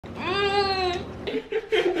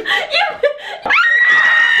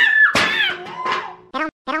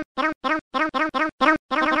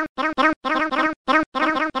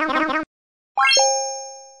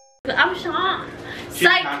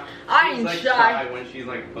shy when she's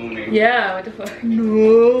like filming. Yeah, what the fuck?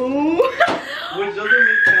 No. Which doesn't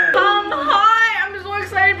make sense. Hi, I'm so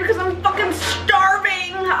excited because I'm fucking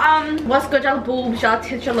starving. What's good, y'all boobs, y'all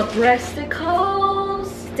tits, y'all breasticles?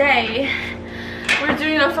 Today, we're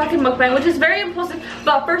doing a fucking mukbang, which is very impulsive.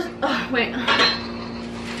 But first, wait.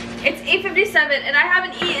 It's 8:57 and I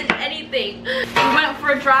haven't eaten anything. We went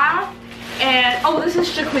for a drive and, oh, this is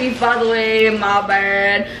Shaquille, by the way, my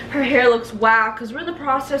bad. Her hair looks whack because we're in the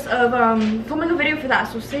process of filming a video for that,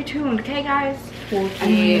 so stay tuned, okay guys?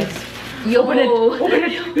 Okay. You open it. Open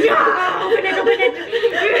it. Yeah, open it, open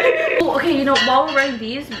it. Oh, okay, you know, while we're wearing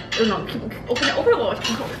these, oh no, keep, open it, open it. Come on.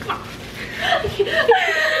 I can't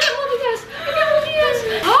hold you guys. I can't hold you guys.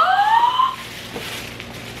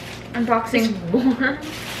 Unboxing. It's warm.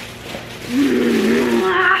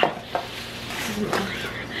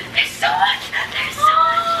 There's so much. There's so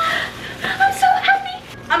much. I'm so happy.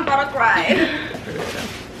 I'm about to cry.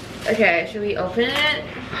 Okay, should we open it?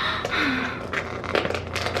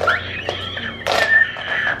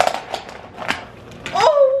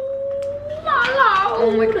 Oh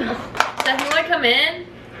my god. Steph, you wanna come in?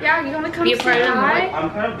 Yeah, you wanna come be a part of I'm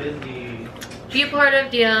kind of busy. Be a part of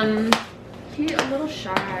the He's a little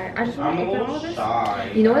shy. I just want to open all of this.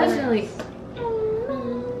 Shy. You know what? It's like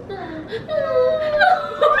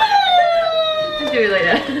just do it like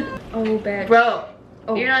that. Oh bad. Bro.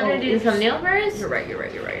 Oh, you're not gonna do the thumbnail first? You're right, you're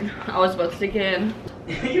right, you're right. I was about to stick it in.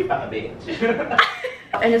 You bad bitch.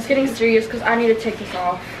 And it's getting serious because I need to take this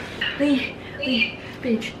off. Lee,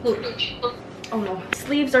 bitch. Look. Oh no.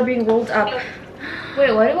 Sleeves are being rolled up.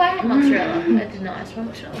 Wait, why do I have mozzarella? I did not ask for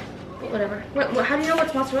mozzarella. But whatever. What, how do you know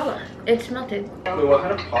what's mozzarella? It's melted. Wait, what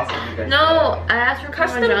kind of pasta do you guys No, I asked for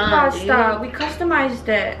custom pasta. Dude. We customized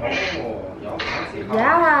it. Oh, y'all fancy, huh?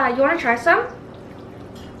 Yeah, you want to try some?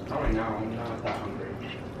 Not right now. I'm not that hungry.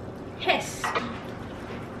 Hiss.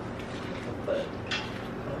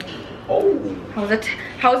 Oh. How is it?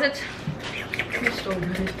 How is it? It's so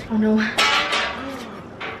good. Oh no.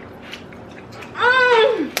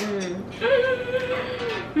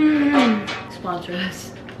 Sponsor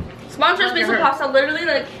us. Sponsor us, some pasta. Literally,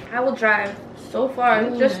 like, I will drive so far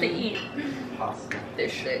just to eat Pasta.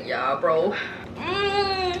 this shit. Yeah, bro.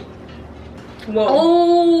 Whoa.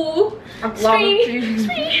 Oh. Stream.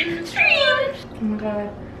 Oh my god.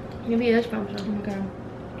 Give me this parmesan. Oh my god.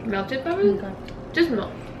 Melted parmesan? Oh my god. Just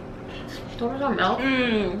melt. Don't let it melt.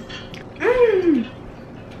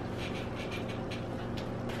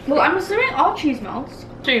 Well, I'm assuming all cheese melts.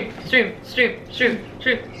 Stream.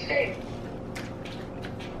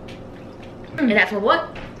 And that's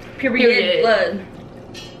what? Period. Blood.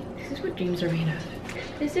 This is what dreams are made of.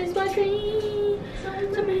 This is what dreams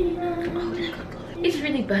are made of. Oh, it's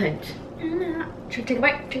really burnt. Should take a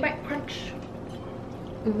bite, crunch.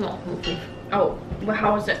 Oh, well,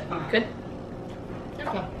 how is it? Good?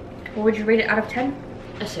 Okay. What would you rate it out of 10?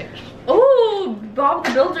 A 6. Oh, Bob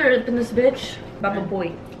the Builder up in this bitch. Baba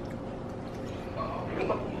boy.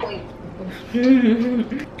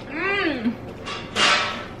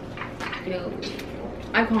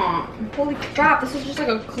 I can't. Holy crap, this is just like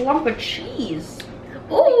a clump of cheese.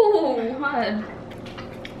 Oh, God.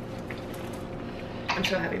 I'm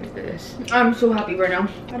so happy with this. I'm so happy right now.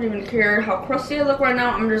 I don't even care how crusty I look right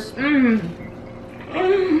now. I'm just,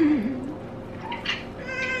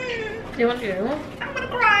 You want to do it? I'm gonna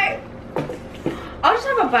cry. I'll just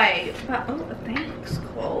have a bite. But, oh, thanks,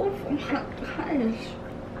 Clove. Oh my gosh.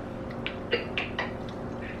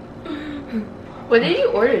 What did you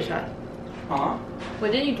order, Sean? Huh?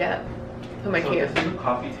 What did you get for my cake? This is a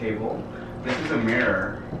coffee table. This is a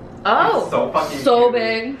mirror. Oh, it's so fucking so huge.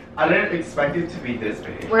 big. I didn't expect it to be this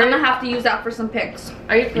big. We're gonna have to use that for some pics.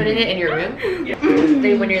 Are you putting it in your room? Yeah.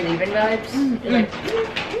 They when you're leaving vibes. Like,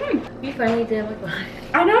 you finally did like what?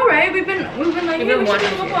 I know, right? We've been like, hey, we should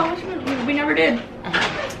do a we never did.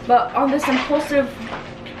 But on this impulsive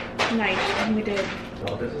night, we did.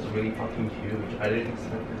 Well, this is really fucking huge. I didn't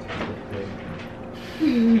expect it to be this big.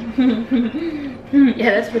 Yeah,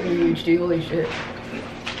 that's pretty huge, dude. Holy shit.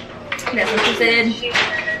 That's what she said.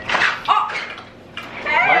 Oh!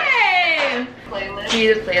 Hey! Playlist. See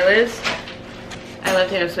the playlist? I love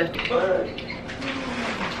Taylor Swift.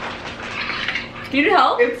 You need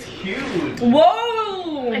help? It's huge.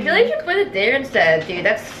 Whoa! I feel like you should put it there instead, dude.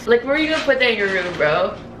 That's like, where are you gonna put that in your room,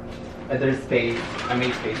 bro? There's space. I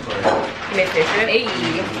made space for it. You made space for it? Hey,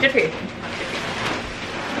 good for you.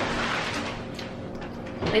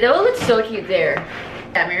 Like, that would look so cute there.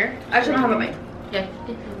 That mirror. I just don't have a mic. Yeah.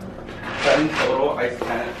 But in total, I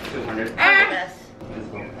spent 200.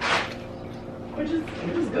 Which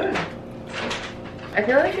is good. I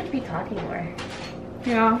feel like I should be talking more.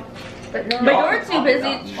 Yeah. But you're too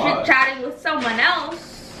busy chit-chatting with someone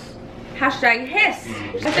else. Hashtag hiss.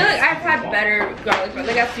 I feel like I've had better garlic bread.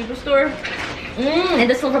 Like at Superstore. In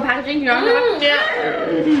the silver packaging, you know what I'm talking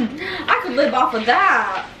about? Yeah. I could live off of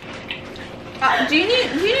that. Do you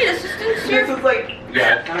need assistance here? This is like,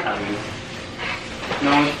 yeah, it's kind of heavy.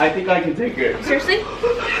 No, I think I can take it. Seriously?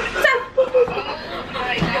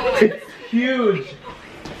 It's huge.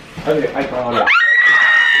 Okay, I got it.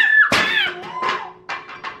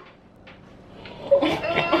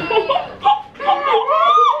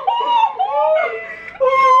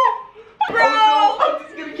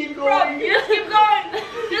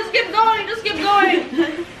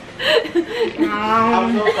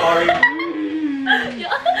 I'm so sorry.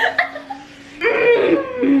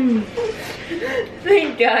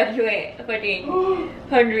 Thank God you ain't fucking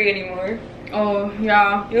hungry anymore. Oh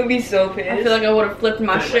yeah, you would be so pissed. I feel like I would have flipped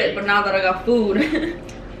my shit, but now that I got food.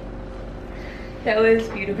 That was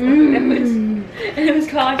beautiful. It was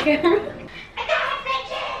caught on camera. I got a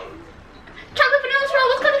chocolate vanilla swirl.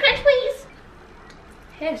 Let's go to Crunch, please.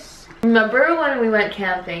 Hiss. Remember when we went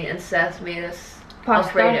camping and Seth made us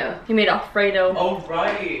Alfredo? He made Alfredo. Oh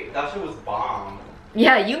right, that shit was bomb.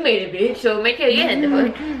 Yeah, you made it, bitch. So make it again.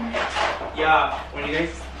 Yeah,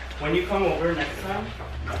 when you come over next time,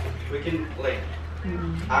 we can like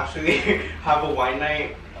actually have a wine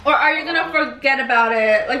night. Or are you gonna forget about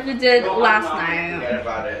it like you did last night? Forget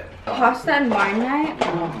about it. Pasta and wine night?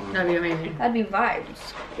 That'd be amazing. That'd be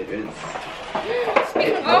vibes. It is.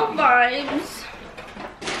 Speaking of vibes.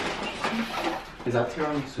 Is that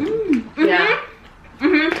tiramisu? Yeah.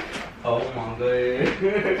 Oh my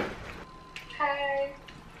god. Hi.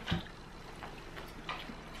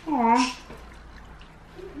 Aww.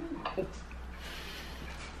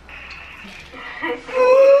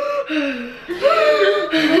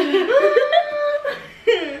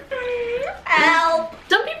 Help!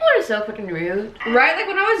 Some people are so fucking rude. Right? Like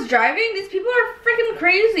when I was driving, these people are freaking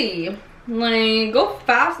crazy. Like, go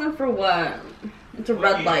fast and for what? It's a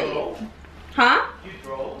red light. Huh? You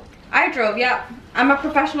drove? I drove, yeah. I'm a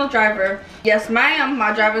professional driver. Yes, ma'am.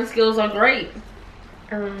 My driving skills are great.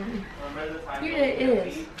 Remember the time Yeah, it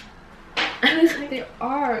is. I was like, they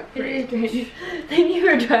are great. Then you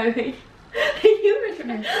were driving. You were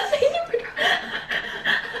driving.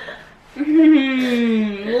 A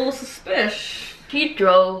little suspicious. He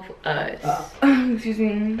drove us. Excuse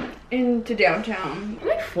me. Into downtown. I'm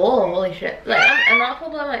like full. Holy shit. Like I'm not full,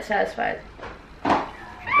 but I'm like satisfied.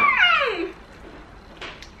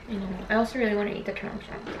 You know, I also really want to eat the terms.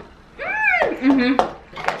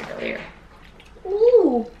 Earlier.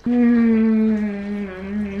 Ooh.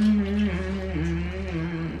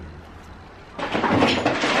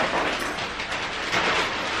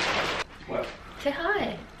 What? Say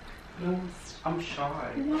hi. No, I'm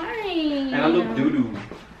shy. Why? And I look doo-doo.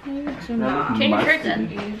 Change your shirt then.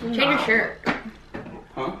 Change your shirt.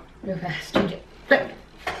 Huh? Real fast. Change it.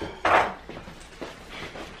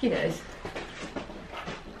 He does.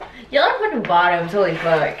 Y'all are fucking bottoms. Holy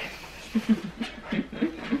fuck.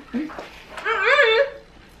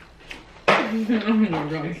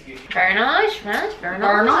 Very nice, friends. Very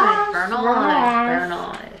nice. Very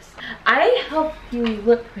nice. I helped you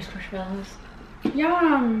whip Chris marshmallows.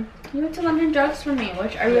 Yeah. You went to London Drugs for me,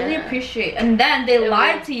 which I really appreciate. And then they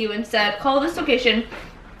lied to you and said, call this location.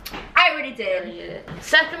 I already did.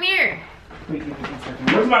 Seth, come here.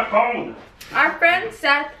 Where's my phone? Our friend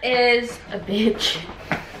Seth is a bitch.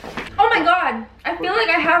 Oh my god. I feel like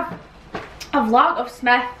I have a vlog of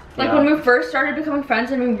Smith. Like when we first started becoming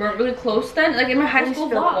friends and we weren't really close then. Like in my high school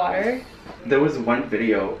vlog. Water. There was one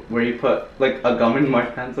video where you put like a gum in my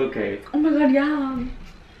pants, okay? Oh my god, yeah.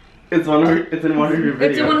 It's in one of your videos.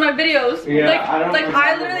 It's in one of my videos. Yeah,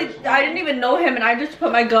 I didn't even know him and I just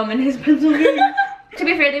put my gum in his pencil. To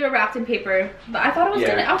be fair, they were wrapped in paper. But I thought it was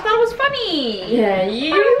I thought it was funny. Yeah,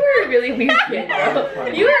 you were a really weird kid, bro.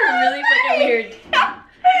 You were really fucking weird.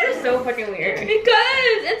 You're so fucking weird.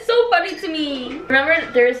 Because it's so funny to me. Remember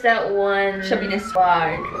there's that one Shabbiness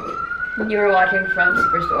vlog you were watching from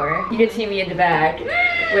Superstore. You could see me in the back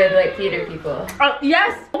with like theater people. Oh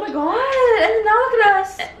yes! Oh my god! And now look at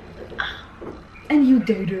us. And you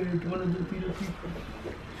dated one of the theater people.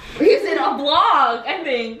 He's in a vlog, I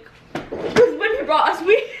think. Because when he brought us,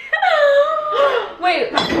 we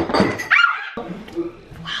wait.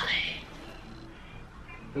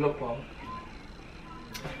 No problem.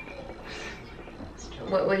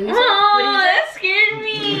 What did he say? Oh, that scared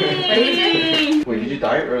me. What did he say? Wait, did you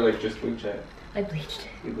dye it or like just bleach it? I bleached it.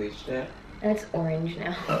 You bleached it? And it's orange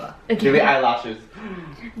now. Billy eyelashes.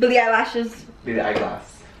 Billy eyelashes. Billy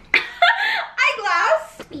eyeglass.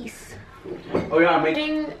 Eyeglass. Peace. Oh yeah, I'm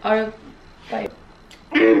making our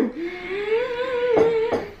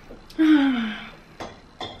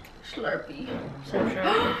Slurpee. So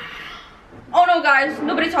sure. Oh no, guys!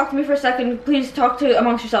 Nobody talk to me for a second. Please talk to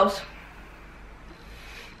amongst yourselves.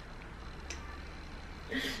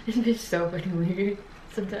 Isn't it so fucking weird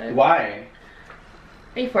sometimes? Why?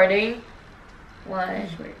 Are you farting? Why?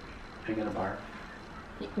 I get a barf.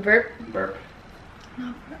 Burp? Burp.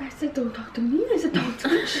 No, I said don't talk to me. I said talk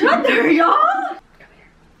to each other, y'all.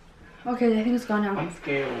 Okay, I think it's gone now. I'm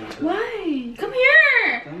scared. Why? Come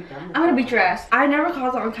here. I'm gonna beat your ass. I never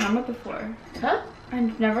caught that on camera before. Huh?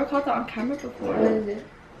 I've never caught that on camera before. What is it?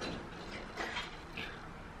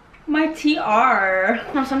 My TR.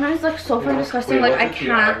 No, sometimes it's like so fucking disgusting. Wait, like I what's a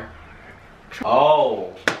can't. TR?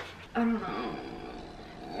 Oh. I don't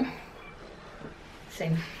know.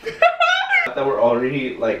 Same. That we're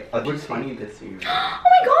already like we're 20 this year. Oh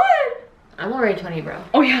my god. I'm already 20, bro.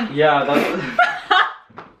 Oh yeah. Yeah, that's.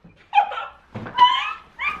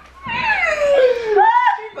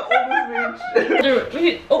 She's the oldest bitch.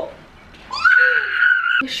 Dude, oh.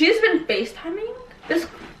 She's been FaceTiming this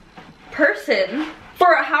person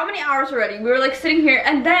for how many hours already? We were like sitting here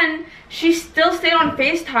and then she still stayed on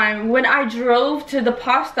FaceTime when I drove to the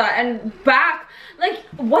pasta and back. Like,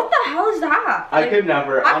 what the hell is that? I Like, could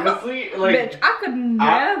never, honestly, like. Bitch, I could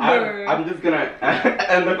never. I'm just gonna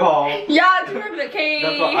end the call. Yeah, to her, okay.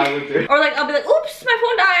 That's what I would do. Or like, I'll be like, oops, my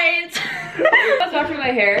phone died. I was washing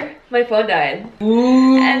my hair. My phone died.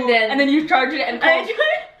 Ooh. And then you charge it and call.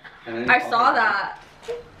 I saw that.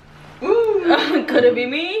 Ooh. Could it be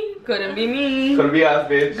me? Couldn't be me. Could be us,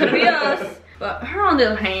 bitch. Could be us. But her on the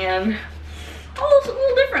other hand, a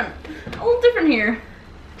little different. A little different here.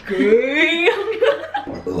 Okay.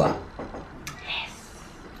 Yes.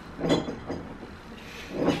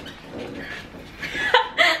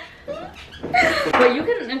 But you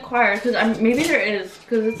can inquire because maybe there is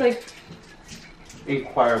because it's like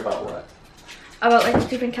Inquire about what? about like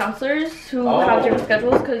different counselors who have different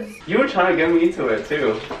schedules because you were trying to get me into it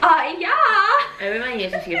too. yeah. everybody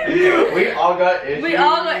is here. We all got issues. We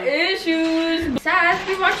all got issues. Sass,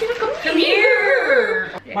 we want you to come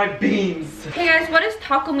here. My beans. Hey guys, what is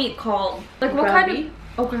taco meat called? Like what Ground kind beef? of?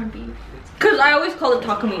 Oh, ground beef. Cause I always call it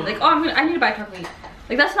taco meat. Like, oh, I need to buy taco meat.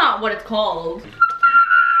 Like that's not what it's called.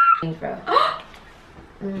 Bro.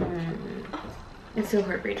 It's so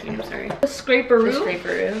heartbreaking, I'm sorry. The scraperoo. The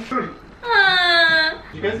scraperoo.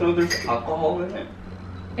 You guys know there's alcohol in it?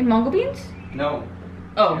 In mango beans? No.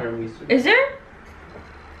 Oh. Tiramisu. Is there?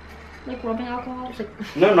 Like rubbing alcohol? It's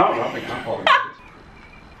like No, not rubbing alcohol.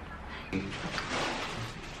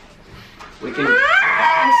 We can.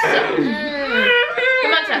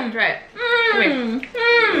 Come on, Seth, try it. Come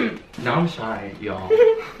here. Now I'm shy, y'all.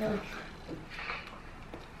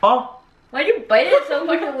 Oh. Why'd you bite it so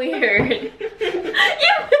fucking weird? you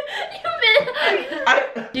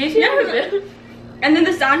bit. Do you see that? and then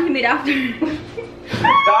the sound he made after.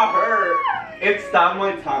 That hurt. It stabbed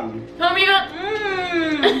my tongue. Tell me about.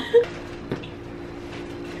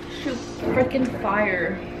 Shoot, freaking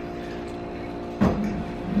fire.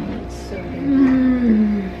 It's so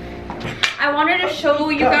good. I wanted to show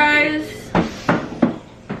you guys.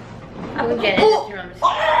 I would get it. It's your mom's.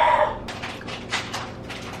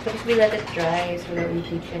 Supposed we let it dry so that we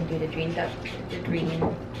can do the drain tap. The drain.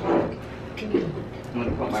 I'm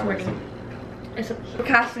gonna put my words in. We're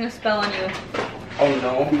casting a spell on you. Oh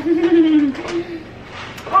no.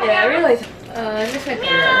 Yeah, I realized. This might be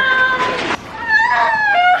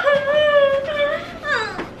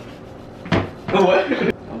What?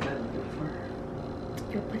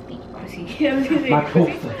 your pussy. Pussy. My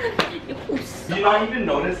pussy. Your puss. Did you not even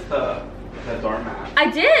notice the doormat? I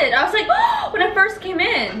did. I was like, oh, when I first came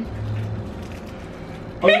in.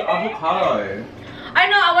 Oh, the avocado. I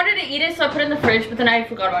know. I wanted to eat it, so I put it in the fridge, but then I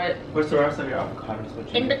forgot about it. Where's the rest of your avocados? What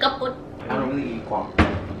you In the eat? kaput. I don't really eat guac.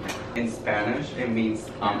 In Spanish, it means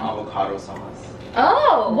avocado sauce.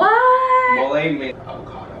 Oh. What? Mole means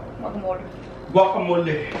avocado. Guacamole.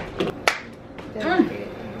 Guacamole.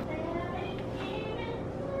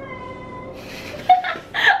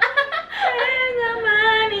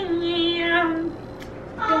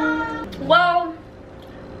 Well,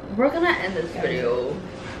 we're gonna end this video.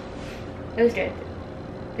 It was good.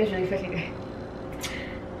 It was really fucking good.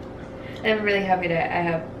 I'm really happy that I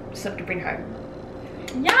have stuff to bring home.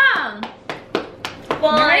 Yeah.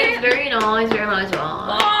 Nice, very nice, very nice.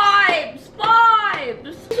 Vibes, vibes.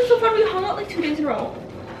 This was so fun. We hung out like 2 days in a row.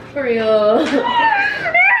 For real.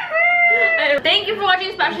 Thank you for watching,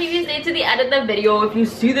 especially if you stayed to the end of the video. If you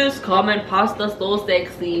see this, comment pasta so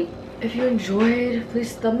sexy. If you enjoyed,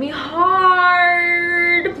 please thumb me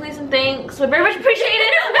hard. Please and thanks. I very much appreciate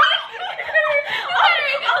it.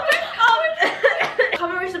 Comment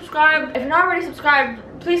subscribe. If you're not already subscribed,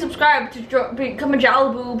 please subscribe to become a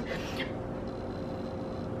Jallabee.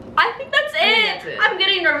 I think that's it. I'm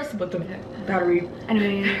getting nervous about the battery.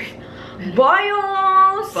 Anyways, bye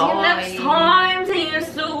y'all. See you next time. See you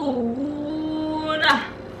soon.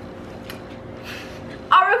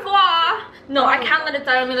 Au revoir. No, I can't let it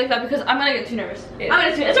die on me like that because I'm gonna get too nervous. It's a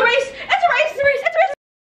race. It's a race. It's a race. It's a race.